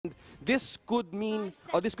this could mean,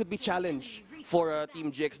 or this could be challenge for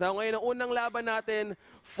Team GX. Now ngayon, ang unang laban natin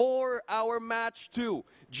for our match 2,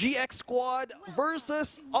 GX Squad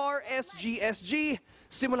versus RSG. SG,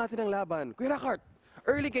 simulan natin ang laban. Kuya Rakart,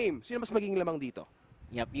 early game, sino mas magiging lamang dito?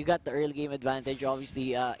 Yep, you got the early game advantage.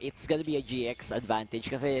 Obviously, it's gonna be a GX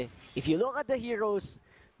advantage kasi if you look at the heroes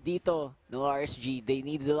dito no RSG, they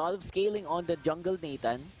need a lot of scaling on the jungle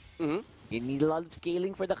Nathan. You need a lot of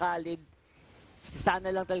scaling for the Khalid. Sana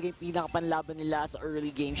lang talaga yung pinakapanlaban nila sa early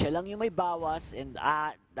game. Siya lang yung may bawas and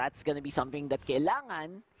that's gonna be something that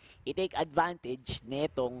kailangan i-take advantage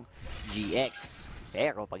netong GX.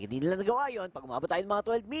 Pero pag hindi nila nagawa yun, pag umabot tayo ng mga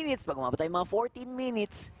 12 minutes, pag umabot tayo ng mga 14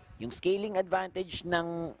 minutes, yung scaling advantage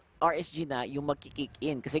ng RSG na yung magkikick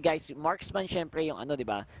in. Kasi guys, marksman syempre yung ano, di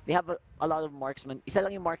ba? They have a lot of marksman. Isa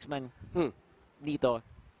lang yung marksman dito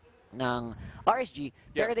ng RSG,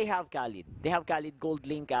 pero they have Khalid. They have Khalid, gold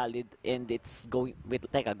lane Khalid, and it's going with,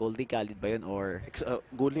 teka, gold lane Khalid ba yun? Or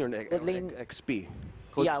gold lane or gold lane, XP?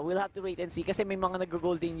 Yeah, we'll have to wait and see. Kasi may mga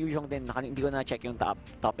nag-gold lane Yuzhong din. Hindi ko na-check yung top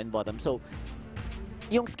and bottom. So,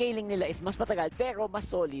 yung scaling nila is mas matagal, pero mas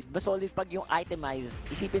solid. Mas solid pag yung itemized.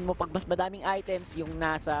 Isipin mo, pag mas madaming items yung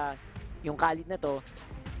nasa, yung Khalid na to,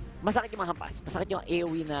 masakit yung mga hampas. Masakit yung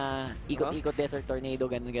AoE na ikot-ikot, desert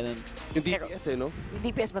tornado, ganun-ganun. Yung DPS no? Yung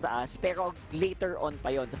DPS mataas, pero later on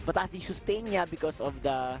pa yon. Tapos mataas yung sustain niya because of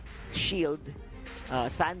the shield,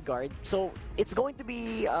 sand guard. So, it's going to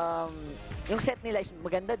be, yung set nila is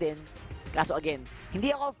maganda din. Kaso again,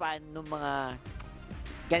 hindi ako fan ng mga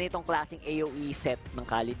ganitong klaseng AoE set ng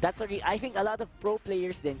Khalid. That's I think a lot of pro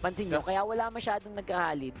players din, pansin nyo, kaya wala masyadong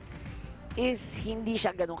nagka-Khalid, is hindi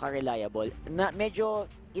siya ganun ka-reliable. Medyo,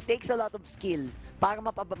 it takes a lot of skill para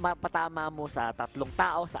mapatama mo sa 3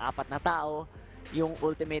 tao, sa 4 na tao, yung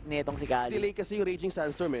ultimate nitong si Khalid. Delay kasi yung Raging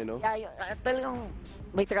Sandstorm no? Yeah, talagang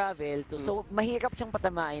may travel. So, mahirap siyang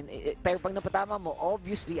patamain. Pero pag napatama mo,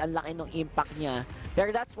 obviously, ang laki ng impact niya.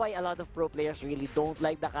 Pero that's why a lot of pro players really don't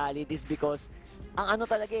like the Khalid is because, ang ano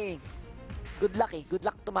talaga good luck Good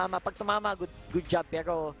luck tumama. Pag tumama, good job.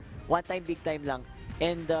 Pero, one time, big time lang.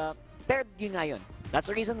 And, pero yun nga yun.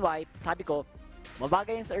 That's the reason why, sabi ko,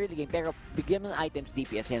 mabagay yan sa early game, pero bigyan mo ng items,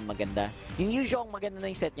 DPS yan, maganda. Yung Yuzhong, maganda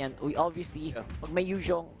na yung set yan. Obviously, pag may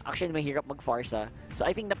Yuzhong, actually, mahirap mag-Farsa. So,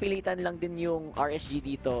 I think napilitan lang din yung RSG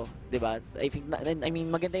dito, diba? I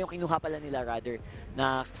mean, maganda yung kinuha pala nila, rather,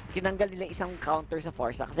 na kinanggal nila isang counter sa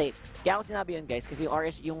Farsa. Kasi, kaya ako sinabi yun, guys, kasi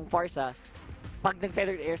yung Farsa, pag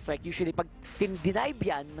nag-feathered airstrike, usually, pag denive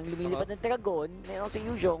yan ng lumilipad ng Dragon, meron si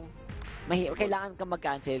Yuzhong, kailangan kang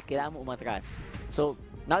mag-cancel, kailangan mo umatras. So,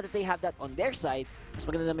 now that they have that on their side, mas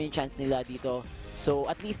maganda naman yung chance nila dito. So,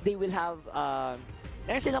 at least they will have,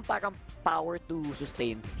 meron silang parang power to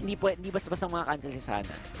sustain. Hindi basta-basta mga cancel si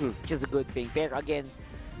Sana, which is a good thing. Pero again,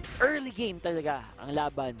 early game talaga ang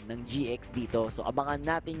laban ng GX dito. So, abangan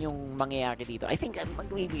natin yung mangyayari dito. I think,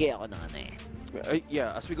 magbibigay ako ng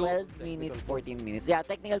yeah, as we go. 12 minutes, 14 minutes. Yeah,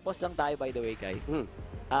 technical pause lang tayo, by the way, guys.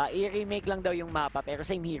 I-remake lang daw yung mapa, pero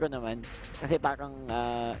same hero naman. Kasi parang,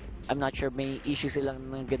 I'm not sure, may issue silang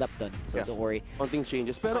nang get up doon. So, don't worry. Konting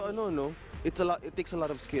changes. Pero it takes a lot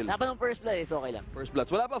of skill. Wala pa ng first blood, so okay lang. First blood.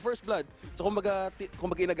 Wala pa first blood. So, kumbaga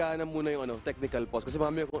inagahan na muna yung technical pause. Kasi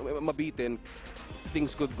mamaya kung mabitin,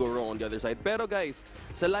 things could go wrong on the other side. Pero guys,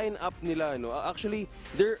 sa line-up nila, actually,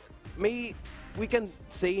 we can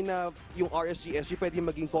say na yung RSG, SG pwede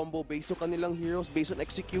maging combo-based yung kanilang heroes based on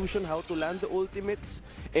execution, how to land the ultimates.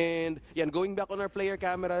 And yan, going back on our player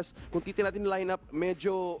cameras, kung titin natin yung lineup,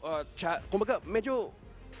 medyo, medyo,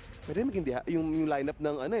 pwede maging yung lineup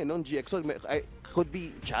ng GXO could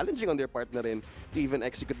be challenging on their part na rin to even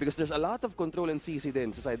execute because there's a lot of control and CC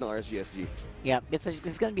din sa side ng RSG, SG. Yeah,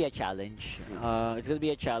 it's gonna be a challenge. It's gonna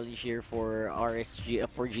be a challenge here for RSG,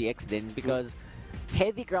 for GX din because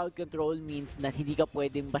heavy crowd control means na hindi ka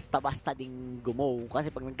pwedeng basta-basta ding gumo.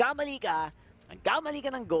 Kasi pag nagkamali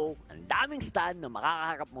ka ng go, ang daming stun na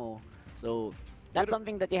makakaharap mo. So, that's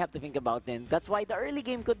something that you have to think about then. That's why the early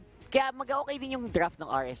game kaya mag-okay din yung draft ng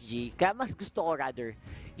RSG. Kaya mas gusto ko rather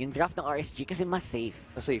yung draft ng RSG kasi mas safe.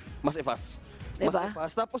 Mas fast. Diba? Mas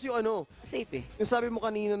fast. Tapos yung safe yung sabi mo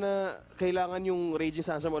kanina na kailangan yung Raging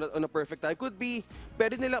Sandstorm on a perfect time. Could be,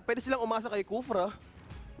 pwede silang umasa kay Kufra.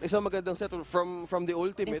 Isang magandang set from the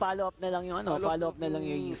ultimate. Follow-up na lang yung follow-up na lang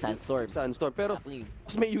yung Sandstorm. Pero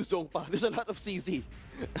mas may Yuzhong pa. There's a lot of CC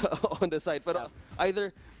on the side. Pero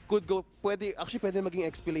either could go, pwede maging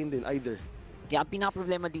XP lane din, either. Yeah, ang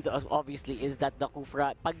pinaka-problema dito obviously is that the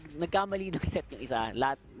Kufra, pag nagkamali ng set yung isa,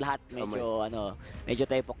 lahat medyo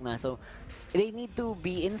tepok na. So, they need to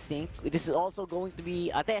be in sync. This is also going to be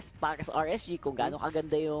a test para sa RSG kung gaano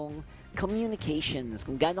kaganda yung communications,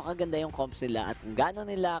 kung gaano kaganda yung comps nila, at kung gaano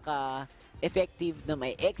nila ka-effective na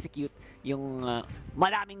may execute yung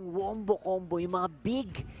maraming wombo combo, yung mga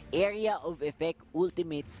big area of effect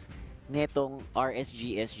ultimates netong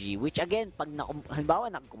RSG-SG, which again, pag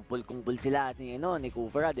halimbawa nagkumpul-kumpul sila ni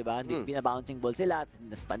Kufra, di ba? Binabouncing ball sila,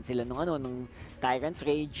 na-stun sila nung Tyrant's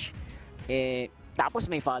Rage,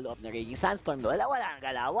 tapos may follow-up na Raging Sandstorm, wala nang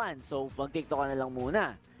galawan. So, mag-tiktok ka na lang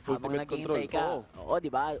muna. Habang naghihintay ka. Oo,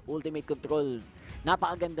 di ba? Ultimate control.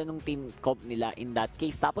 Napakaganda ng team comp nila in that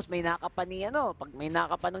case. Tapos may nakapa ni pag may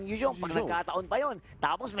nakapa ng Yuzhong, pag nagkataon pa yon,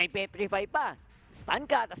 tapos may Petrify pa. Stun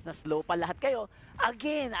ka, tapos na-slow pa lahat kayo.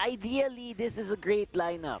 Again, ideally, this is a great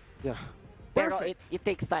lineup. Yeah. Pero it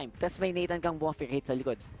takes time. Tapos may Nathan kang bumafikate sa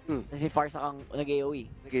likod. Kasi Farsa kang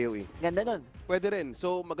nag-AOE. Ganda nun. Pwede rin.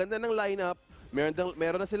 So, maganda ng lineup.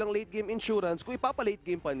 Meron na silang late game insurance kung ipapa-late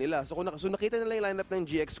game pa nila. So, nakita nila yung lineup ng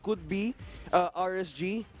GX could be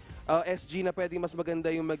RSG, SG na pwedeng mas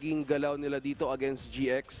maganda yung maging galaw nila dito against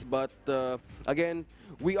GX. But again,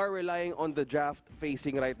 we are relying on the draft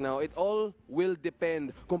facing right now. It all will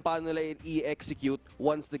depend kung paano nila i-execute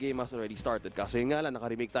once the game has already started. Kasi nga lang,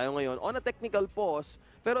 naka-remake tayo ngayon on a technical pause,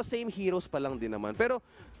 pero same heroes pa lang din naman. Pero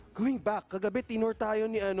going back, kagabi tinor tayo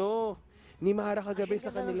ni Mara kagabi sa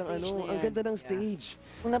kanilang ang ganda ng stage.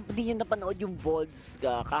 Kung hindi nyo napanood yung VODs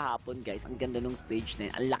kahapon, guys, ang ganda ng stage na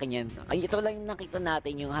yan. Ang laki niyan. Ito lang yung nakita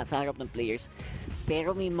natin yung sa harap ng players.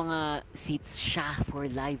 Pero may mga seats siya for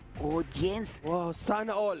live audience. Wow, sana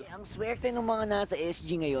all. Ang swerte ng mga nasa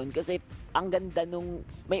SG ngayon kasi ang ganda nung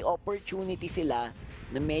may opportunity sila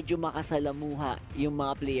na medyo makasalamuha yung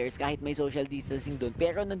mga players kahit may social distancing doon.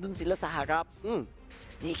 Pero nandun sila sa harap.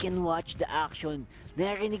 They can watch the action.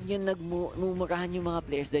 Narinig nyo nagmumurahan yung mga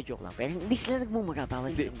players. De joke lang. Pero hindi sila nagmumura.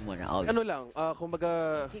 Tama sila nagmumura. Kumbaga...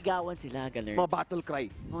 Sigawan sila, ganun. Mga battle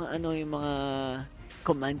cry. Yung mga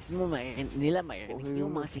commands mo, marinig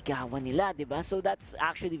yung mga sigawan nila, diba? So that's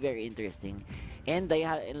actually very interesting. And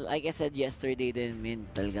like I said yesterday din,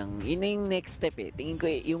 talagang, yun na yung next step eh. Tingin ko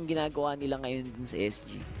yung ginagawa nila ngayon din sa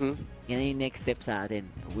SG. Yan na yung next step sa atin.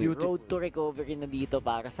 We road to recovery na dito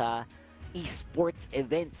para sa esports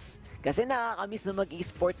events. Kasi nakakamiss na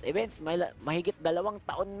mag-esports events. Mahigit 2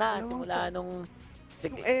 taon na simula nung...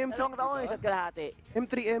 2 taon, isa't kalahati.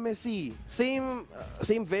 M3 MSC,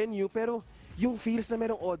 same venue, pero yung feels na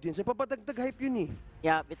merong audience, papadagdag hype yun eh.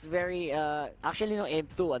 Yeah, it's very... actually, no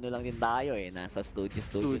M2, lang din tayo eh. Nasa studio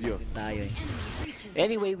lang din tayo eh.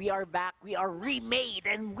 Anyway, we are back. We are remade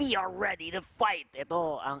and we are ready to fight.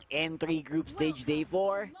 Ito ang M3 Group Stage Day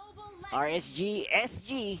 4. RSG,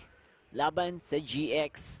 SG. Laban sa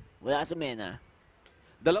GX. Wala sa MENA.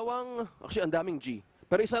 Actually, ang daming G.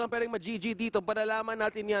 Pero isa lang pwedeng ma-GG dito. Panalaman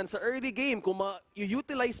natin yan sa early game kung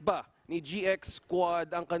ma-utilize ba ni GX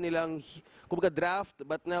squad ang kanilang draft.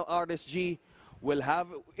 But now RSG will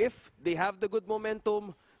have, if they have the good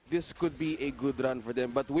momentum, this could be a good run for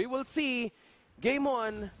them. But we will see. Game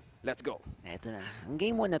 1, let's go. Ito na. Ang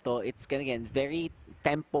game 1 na to, it's again very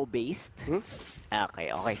tempo-based. Okay.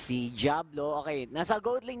 Si Diablo, okay. Nasa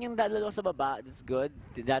gold lane yung dalawa sa baba. That's good.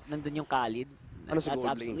 Nandun yung Khalid. That's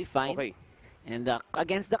absolutely fine. Okay. And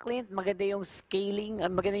against the Clint, maganda yung scaling,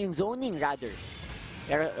 maganda yung zoning rather.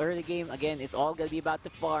 Pero early game, again, it's all gonna be about the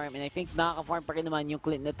farm. And I think nakaka-farm pa rin naman yung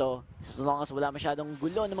Clint na to. As long as wala masyadong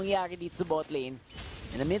gulo na mangyari dito sa bot lane.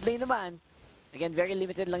 And the mid lane naman, again, very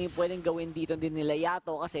limited lang yung pwedeng gawin dito din nila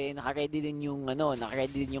Yato kasi naka-ready din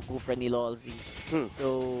yung Kufra ni Lolzy.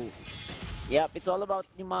 So, yep, it's all about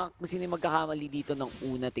yung kung sino yung magkakamali dito ng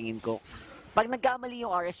una tingin ko. Pag nagkamali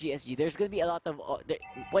yung RSG-SG, there's gonna be a lot of,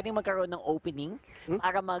 pwedeng magkaroon ng opening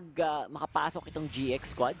para makapasok itong GX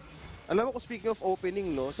squad. Alam mo ko, speaking of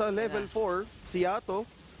opening, sa level 4, si Yato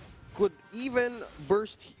could even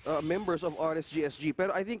burst members of RSG-SG.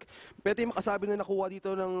 Pero I think, pwede makasabi na nakuha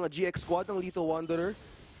dito ng GX squad, ng Lethal Wanderer.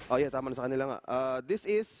 Yeah, tama na sa kanila nga. This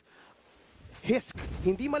is Hisk.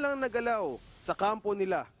 Hindi man lang nagalaw sa kampo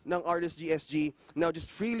nila ng RSG-SG. Now,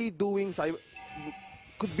 just freely doing,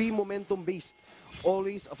 could be momentum-based.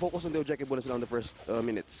 Always focus on the objective muna sila on the first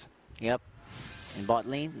minutes. Yep. In bot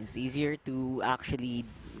lane, it's easier to actually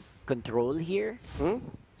control here.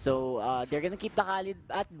 So, they're gonna keep the Khalid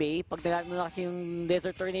at bay. Pag nagamit mo na kasi yung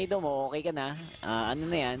Desert Tornado mo, okay ka na. Ano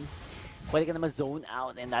na yan? Pwede ka na ma-zone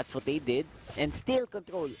out and that's what they did. And still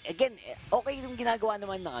control. Again, okay yung ginagawa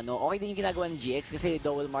naman ng okay din yung ginagawa ng GX kasi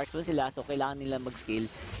double marks mo sila so kailangan nila mag-scale.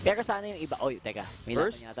 Pero sana yung iba, teka, may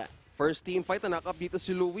laban yata. First team fight na knock-up dito si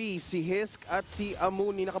Luis, si Hisk at si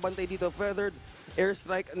Amuni nakabantay dito. Feathered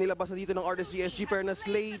airstrike nilabas na dito ng RSG pero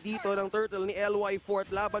na-slay dito ng Turtle ni LY4 at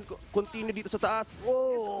laban continue dito sa taas.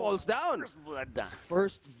 Hisk falls down.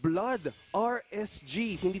 First blood.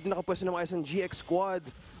 RSG. Hindi din nakapwesto ng ayos ng GX squad.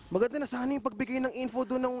 Maganda na sana yung pagbigay ng info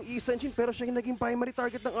doon ng Essential pero siya yung naging primary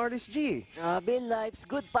target ng RSG. Grabe, Lives.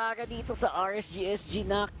 Good para dito sa RSG-SG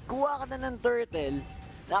na kuha ka na ng Turtle.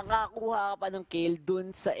 Nakakuha ka pa ng kill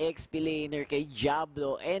dun sa XP laner kay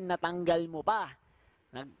Diablo and natanggal mo pa.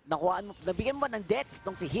 Nabigyan mo ng deaths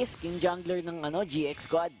tong si Hisk, yung jungler ng GX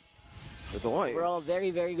squad. Ito nga eh. Overall,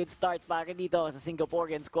 very, very good start para dito sa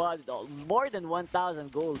Singaporean squad. More than 1,000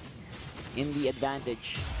 gold in the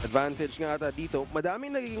advantage. Advantage nga ata dito.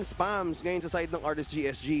 Madaming nagiging spams ngayon sa side ng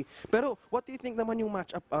RSG-SG. Pero what do you think naman yung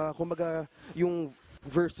matchup, kumbaga yung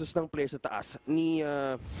versus ng players sa taas ni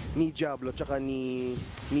Diablo tsaka ni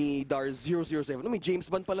Dar 007. May James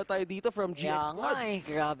Bond pala tayo dito from GX Squad.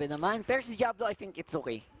 Grabe naman. Pero si Diablo, I think it's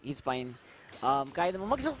okay. He's fine. Kaya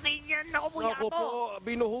naman mag-sustain yan. Ako po,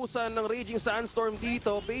 binuhusan ng Raging Sandstorm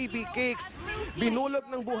dito. Baby Cakes, binulog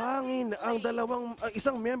ng buhangin ang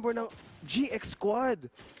isang member ng GX Squad.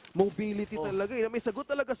 Mobility talaga. May sagot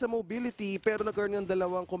talaga sa mobility pero nagkaroon ng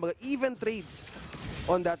dalawang kumbaga even trades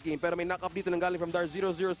on that game. Pero may knock-up dito ng galing from Dar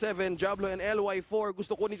 007, Diablo and LY4.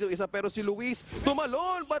 Gusto ko nito isa pero si Luis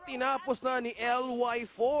tumalon but tinapos na ni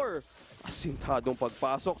LY4. Asintadong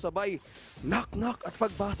pagpasok sabay knock-knock at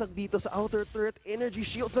pagbasag dito sa outer turret energy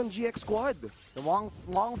shields ng GX squad.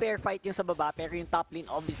 Long fair fight yung sa baba pero yung top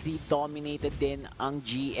lane obviously dominated din ang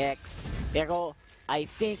GX. Pero I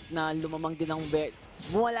think na lumamang din ang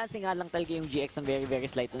bumalansi nga lang talaga yung GX ng very very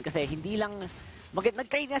slight dun kasi hindi lang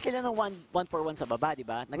nag-trade nga sila ng 1-for-1 sa baba, di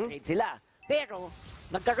ba? Nag-trade sila. Pero,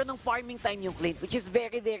 nagkaroon ng farming time yung Clint, which is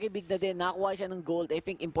very, very big na din. Nakakuha siya ng gold. I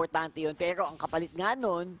think importante yun. Pero, ang kapalit nga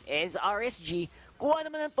nun is RSG. Kuha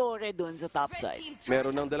naman ng torre dun sa top side.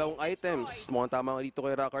 Meron ng dalawang items. Mukhang tama nga dito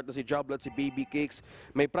kay Rockart na si Diablo at si Baby Cakes.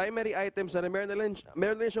 May primary items na meron na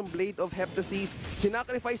rin siyang Blade of Heptasis.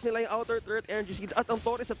 Sinacrifice nila yung outer turret energy shield at ang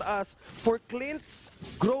torre sa taas for Clint's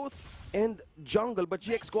growth and jungle. But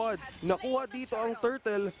GX squad, nakuha dito ang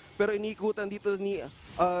Turtle pero inikutan dito ni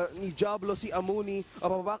Diablo si Amuni.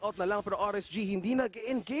 Back out na lang pero RSG hindi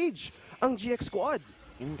nag-engage ang GX squad.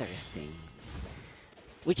 Interesting.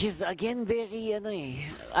 Which is again very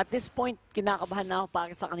at this point kinakabahan na ako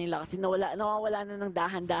para sa kanila kasi nawawala na ng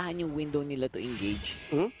dahan-dahan yung window nila to engage.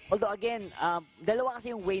 Although again, dalawa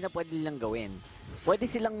kasi yung way na pwede nilang gawin. Pwede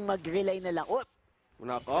silang mag-rely na lang.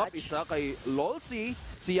 Knock-up, isa kay Lolsi.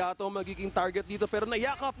 Si Yato magiging target dito pero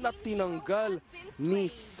nayakap na tinanggal ni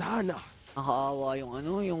Sana. Nakaawa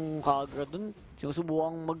yung Kagra dun.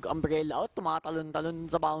 Sinusubukang mag-umbrella out, tumatalon-talon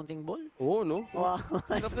sa bouncing ball. Oo, no? Wow.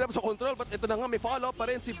 Hirap sa control, but ito na nga, may follow-up pa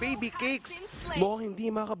rin si Baby Cakes. Mukhang hindi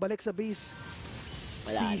makabalik sa base.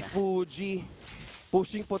 Si Fuji.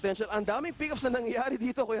 Pushing potential. Ang daming pickups na nangyayari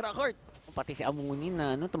dito, Kuya Rockart. Pati si Amunin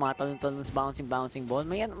na tumatalon-talon sa bouncing ball.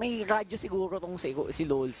 May radyo siguro tong si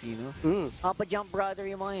Lolsi, no? Pa-jump brother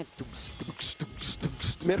yung mga yun.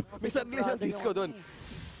 May isang disco doon.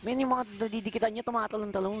 May yung mga nadidikitan niya,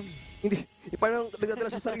 tumatalon-talon. Hindi. Parang nagdadala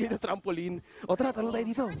siya sarili ng trampoline. O tara, talon tayo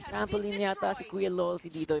dito. Trampoline yata si Kuya Lolsi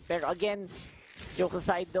dito. Pero again, joke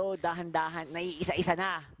aside though, dahan-dahan, naiisa-isa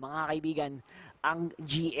na, mga kaibigan, ang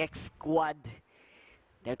GX squad.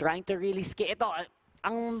 They're trying to really scale. Ito,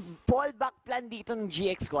 ang fallback plan dito ng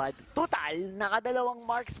GX squad, total, nakadalawang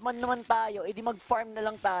marksman naman tayo, edi mag-farm na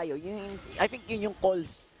lang tayo. I think yun yung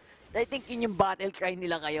calls. I think yun yung battle cry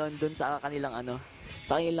nila ngayon dun sa kanilang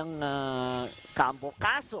sa kanilang kampo.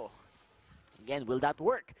 Kaso, again, will that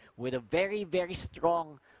work? With a very, very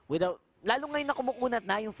strong, lalo ngayon na kumukunat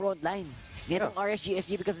na yung front line. Nitong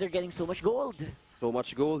RSG-SG because they're getting so much gold. So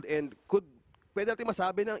much gold and pwede natin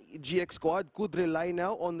masabi ng GX squad could rely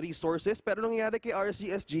now on resources. Pero nangyayari kay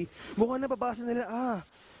RSG-SG, mukhang nababasa nila,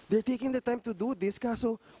 they're taking the time to do this.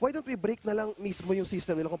 Kaso, why don't we break na lang mismo yung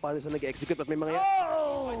system nila kung paano sila nag-execute? At may mga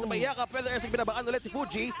sa mayaka, Feather Airsig binabaan ulit si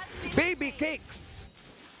Fuji. Baby Cakes!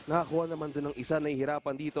 Nakakuha naman doon ng isa,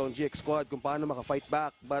 nahihirapan dito ang GX squad kung paano maka-fight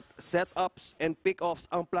back. But setups and pick-offs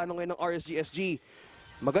ang plano ngayon ng RSG-SG.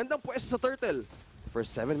 Magandang pwesto sa Turtle. For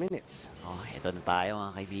 7 minutes. Ito na tayo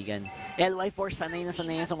mga kaibigan. LY4 sanay na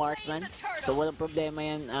sa marksman. So walang problema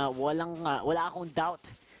yan. Wala akong doubt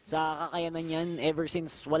sa kakayanan yan ever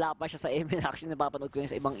since wala pa siya sa ML action. Napapanood ko yun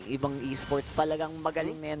sa ibang esports. Talagang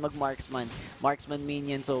magaling na yan mag-marksman. Marksman main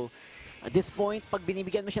yan. So at this point, pag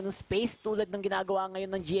binibigyan mo siya ng space tulad ng ginagawa ngayon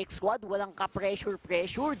ng GX squad, walang ka-pressure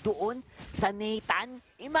doon sa Nathan.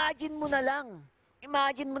 Imagine mo na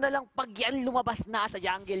lang pag yan lumabas na sa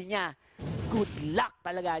jungle niya. Good nag-lock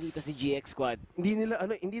talaga dito si GX Squad. Hindi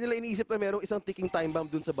nila iniisip na merong isang ticking time bomb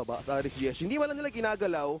dun sa baba sa RSG. Hindi wala nila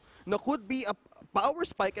ginagalaw na could be a power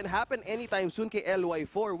spike can happen anytime soon kay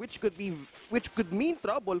LY4, which could mean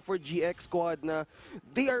trouble for GX Squad na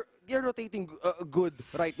they're rotating good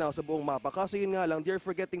right now sa buong mapa. Kaso yun nga lang, they're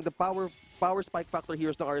forgetting the power spike factor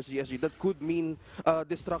heroes ng RSG that could mean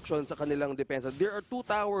destruction sa kanilang depensa. There are 2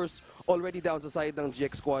 towers already down sa side ng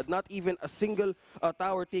GX Squad. Not even a single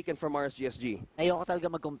tower taken from RSG. Ayoko talaga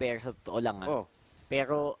mag-compare sa totoo lang. Oh.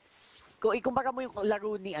 Pero kung ikumpara mo yung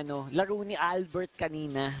laro ni Albert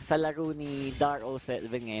kanina sa laro ni Dar07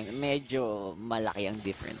 ngayon, medyo malaki ang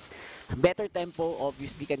difference. Better tempo,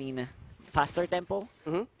 obviously kanina. Faster tempo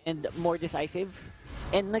and more decisive.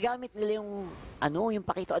 And nagamit nila yung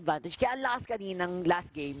pakito advantage. Kaya ang lakas kaninang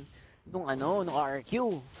last game nung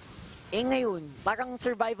RRQ. Ngayon, parang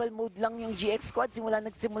survival mode lang yung GX Squad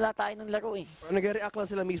nagsimula tayo ng laro eh. Nag-react lang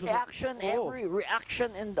sila mismo Reaction, every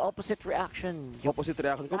reaction and opposite reaction. Opposite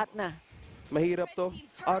reaction. Lahat na. Mahirap to.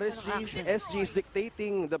 RSG, SG is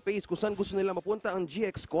dictating the pace kung saan gusto nila mapunta ang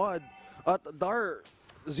GX Squad. At Dar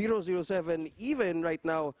 007, even right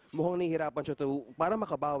now, mukhang nahihirapan siya to para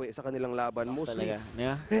makabawi sa kanilang laban. Mostly,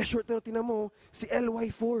 short na tinan mo, si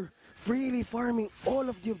LY4, freely farming all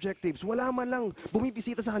of the objectives. Wala man lang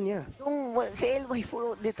bumibisita sa kanya. Si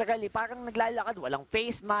LY4, literally, parang naglalakad, walang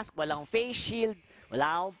face mask, walang face shield, wala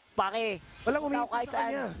akong pake. Walang umipit sa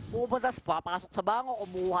kanya. Pupunta, papasok sa bango,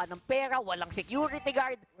 kumuha ng pera, walang security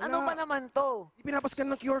guard. Ano ba naman to?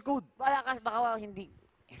 Pinapaskan ng QR code. Baka hindi,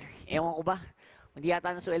 ewan ko ba? Hindi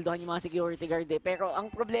yata nasweldohan yung mga security guard eh. Pero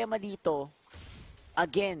ang problema dito,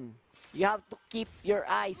 again, you have to keep your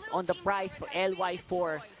eyes on the prize for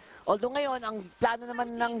LY4. Although ngayon, ang plano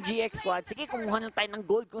naman ng GX Squad, sige, kumuha lang tayo ng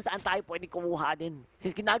gold kung saan tayo pwede kumuha din.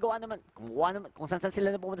 Since ginagawa naman, kung saan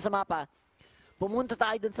sila na pumunta sa mapa, pumunta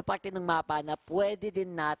tayo dun sa parte ng mapa na pwede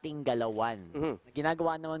din nating galawan.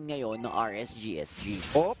 Ginagawa naman ngayon ng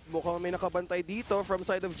RSG-SG. Mukhang may nakabantay dito from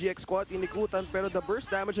side of GX Squad, inikutan, pero the burst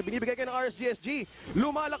damage na binibigay kayo ng RSG-SG.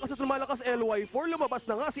 Lumalakas at lumalakas LY4, lumabas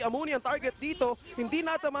na nga si Amuni ang target dito. Hindi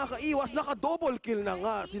nata makaiwas, naka-double kill na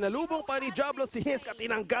nga. Sinalubong pa ni Diablo si Hisk at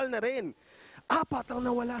tinanggal na rin. 4 ang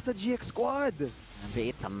nawala sa GX Squad.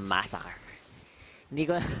 It's a massacre. Hindi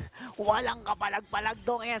ko walang kapalag-palag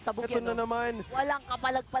doon. Ayan, sabog yan. Ito na naman. Walang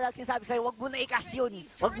kapalag-palag. Sinasabi sa'yo, wag mo na ikas yun.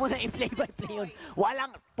 Wag mo na i-play-by-play yun.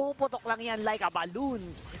 Walang, puputok lang yan like a balloon.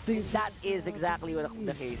 That is exactly what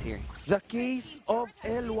the case here. The case of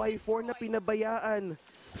LY4 na pinabayaan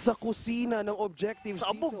sa kusina ng objectives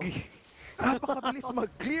sabog dito. Napakabilis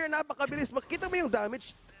mag-clear, napakabilis. Makita mo yung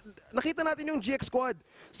damage. Nakita natin yung GX Squad.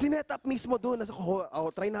 Sinet up mismo doon.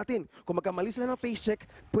 Try natin. Kung magkamali sila ng face check,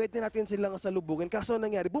 pwede natin silang salubungin. Kaso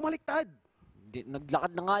nangyari, bumaliktad.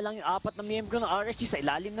 Naglakad na nga lang yung 4 na miyembro ng RSG sa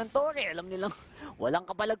ilalim ng tore. Alam nilang walang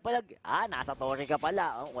kapalag-palag. Nasa tore ka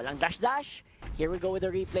pala. Walang dash-dash. Here we go with the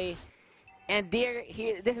replay. And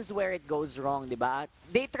this is where it goes wrong, di ba?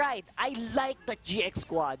 They tried. I like the GX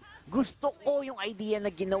Squad. Gusto ko yung idea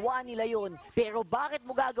na ginawa nila yun. Pero bakit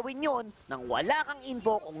mo gagawin yun nang wala kang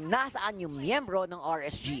info kung nasaan yung miyembro ng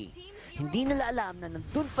RSG? Hindi nila alam na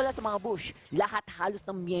nandun pala sa mga bush, lahat halos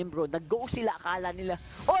ng miyembro, nag-go sila, akala nila,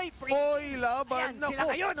 Oy, laban! Ayan, sila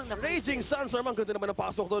kayo nang Raging Sunstorm, ang ganda naman ang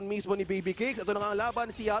pasok doon mismo ni Baby Cakes. Ito na nga ang laban,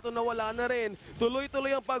 si Yato nawala na rin.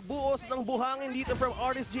 Tuloy-tuloy ang pagbuos ng buhangin dito from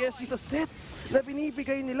RSG-SG sa set na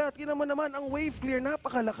binibigay nila. At yun naman ang wave clear,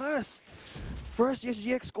 napakalakas. First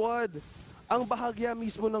GX Squad, ang bahagya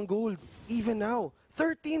mismo ng gold. Even now,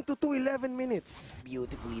 13 to 11 minutes.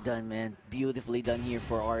 Beautifully done, man. Beautifully done here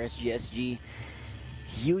for RSG-SG.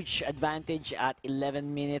 Huge advantage at 11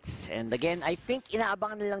 minutes. And again, I think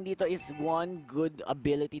inaabangan na lang dito is one good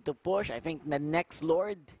ability to push. I think the next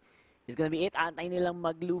Lord is gonna be it. Antay nilang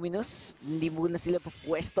mag-luminous. Hindi muna sila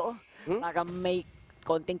papwesto para may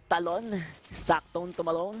konting talon, stack tone to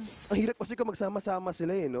Malone. Ang hirap kasi kung magsama-sama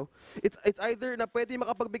sila no? It's either na pwede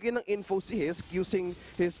makapagbigay ng info si Hisk using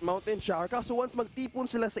his Mountain Shower. Kaso once magtipon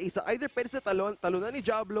sila sa isa, either pwede sa talunan ni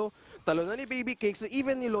Diablo, talunan ni Baby Cakes,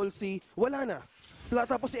 even ni Lolsi, wala na.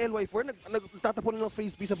 Tapos si LY4, nagtatapon ng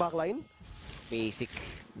frisbee sa backline. Basic.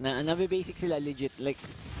 Nabe-basic sila legit. Like,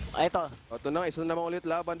 ito. Ito na, isa na naman ulit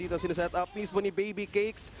laban dito. Sinaset up mismo ni Baby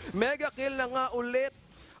Cakes. Mega kill na nga ulit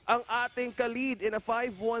ang ating ka-lead in a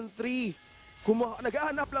 5-1-3.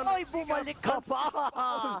 Nag-aanap lang. Ay, bumalik ka pa!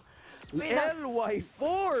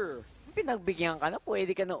 LY4! Pinagbigyan ka na,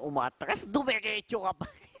 pwede ka na umatras, dumiretso ka pa.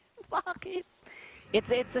 Bakit? It's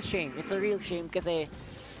a shame. It's a real shame kasi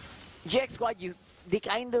GX Squad, they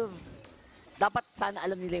kind of, dapat sana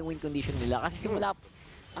alam nila yung win condition nila. Kasi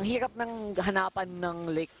ang hirap ng hanapan ng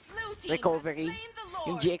like recovery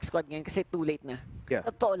yung GX squad ngayon kasi too late na. Yeah. Sa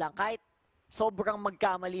totoo lang, kahit sobrang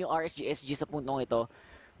magkamali yung RSG-SG sa puntong ito,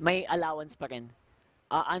 may allowance pa rin.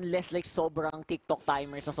 Unless like sobrang TikTok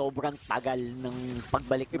timers na sobrang tagal ng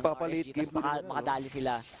pagbalik ng Ipapalit RSG, tapos game nila, no? makadali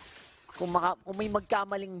sila. Kung may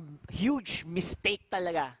magkamaling huge mistake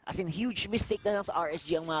talaga, as in huge mistake na lang sa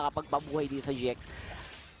RSG ang makakapagpabuhay dito sa GX,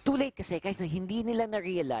 too late kasi hindi nila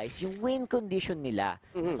na-realize yung win condition nila.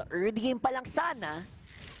 Sa early game pa lang sana,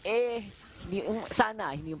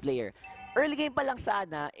 hindi yung player. Early game pa lang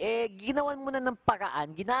sana, ginawan mo na ng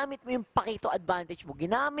paraan, ginamit mo yung Pakito advantage mo,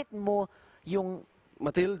 ginamit mo yung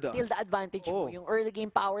Matilda. advantage mo, yung early game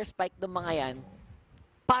power spike ng mga yan,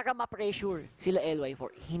 para ma-pressure sila LY4.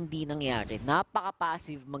 Hindi nangyari.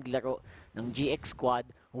 Napaka-passive maglaro ng GX squad,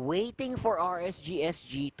 waiting for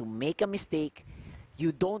RSG-SG to make a mistake.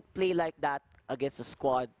 You don't play like that against a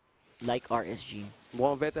squad like RSG.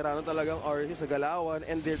 Mukhang veterano talagang RSG sa galawan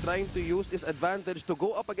and they're trying to use this advantage to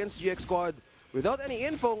go up against GX Squad. Without any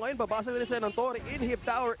info, ngayon babasa nila sa ng Torre. Inhib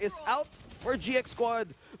Tower is out for GX Squad.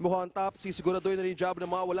 Mukhang top, sisiguraduhin na rin yung job na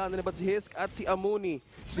mawala na naman si Hisk at si Amuni.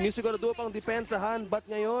 Sinisigurado pang depensahan, but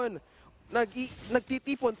ngayon,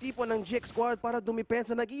 nagtitipon-tipon ng GX Squad para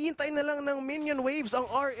dumipensa. Nag-iintay na lang ng minion waves ang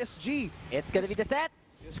RSG. It's gonna be the set.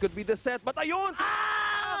 This could be the set, but ayun!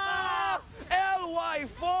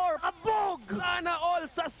 LY4! Abog! Sana all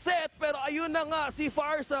sa set, pero ayun na nga si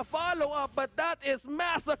Farsa follow-up, but that is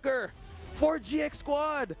massacre for GX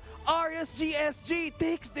Squad. RSG-SG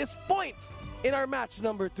takes this point in our match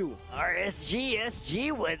number 2.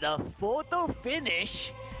 RSG-SG with a photo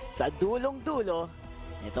finish sa dulong-dulo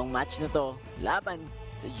nitong match na to laban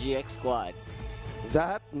sa GX Squad.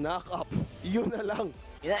 That knock-up, yun na lang.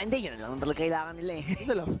 Hindi, yun lang talaga kailangan nila eh. Yun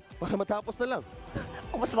na lang, para matapos na lang.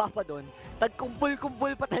 Ang mas pa doon,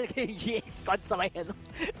 tagkumpul-kumpul pa talaga yung GX Squad sa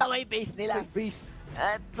may base nila. Base.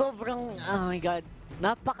 At sobrang, oh my God,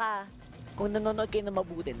 kung nanonood kayo na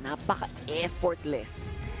mabuti,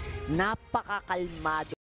 napaka-effortless, napaka-kalmado